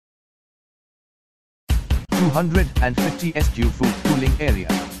250 sq food cooling area.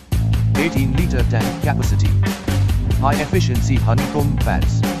 18-liter tank capacity. High-efficiency honeycomb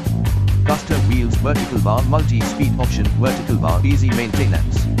pads. Castor wheels, vertical bar, multi-speed option, vertical bar, easy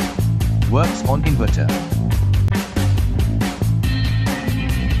maintenance. Works on inverter.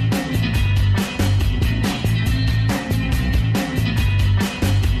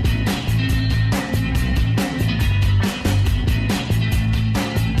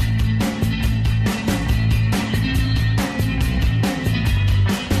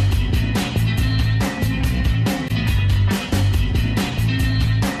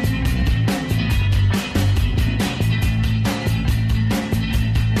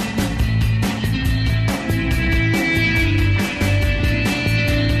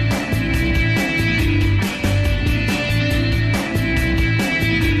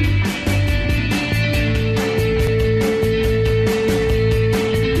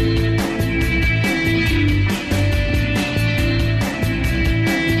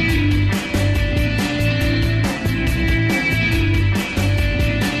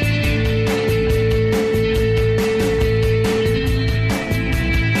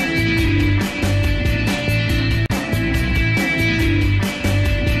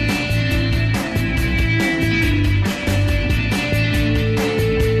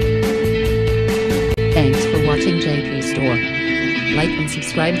 Thanks for watching JP Store. Like and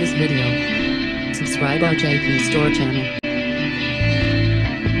subscribe this video. Subscribe our JP Store channel.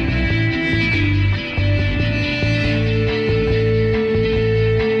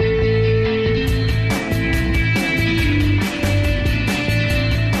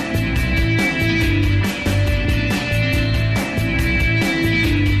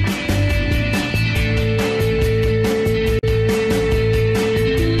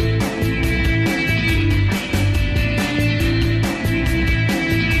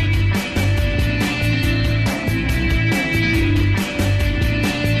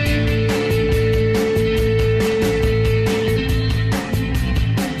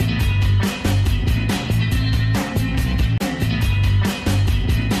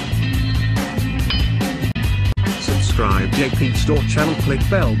 Subscribe JP Store channel, click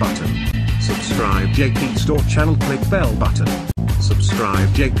bell button. Subscribe JP Store channel, click bell button. Subscribe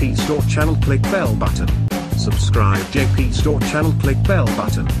JP Store channel, click bell button. Subscribe JP Store channel, click bell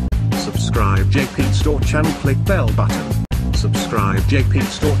button. Subscribe JP Store channel, click bell button. Subscribe JP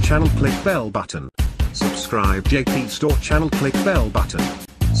Store channel, click bell button. Subscribe JP Store channel, click bell button.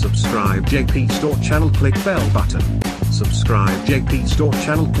 Subscribe JP Store channel, click bell button. Subscribe JP Store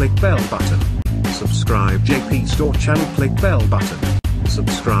channel, click bell button. Subscribe JP Store channel, click bell button.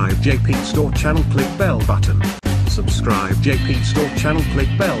 Subscribe JP Store channel, click bell button. Subscribe JP Store channel, click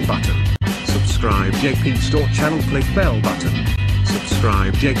bell button. Subscribe JP Store channel, click bell button.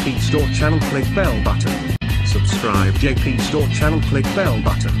 Subscribe JP Store channel, click bell button. Subscribe JP Store channel, click bell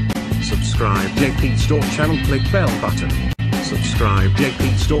button. Subscribe JP Store channel, click bell button. Subscribe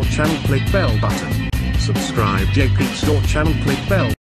JP Store channel, click bell button. Subscribe JP Store channel, click bell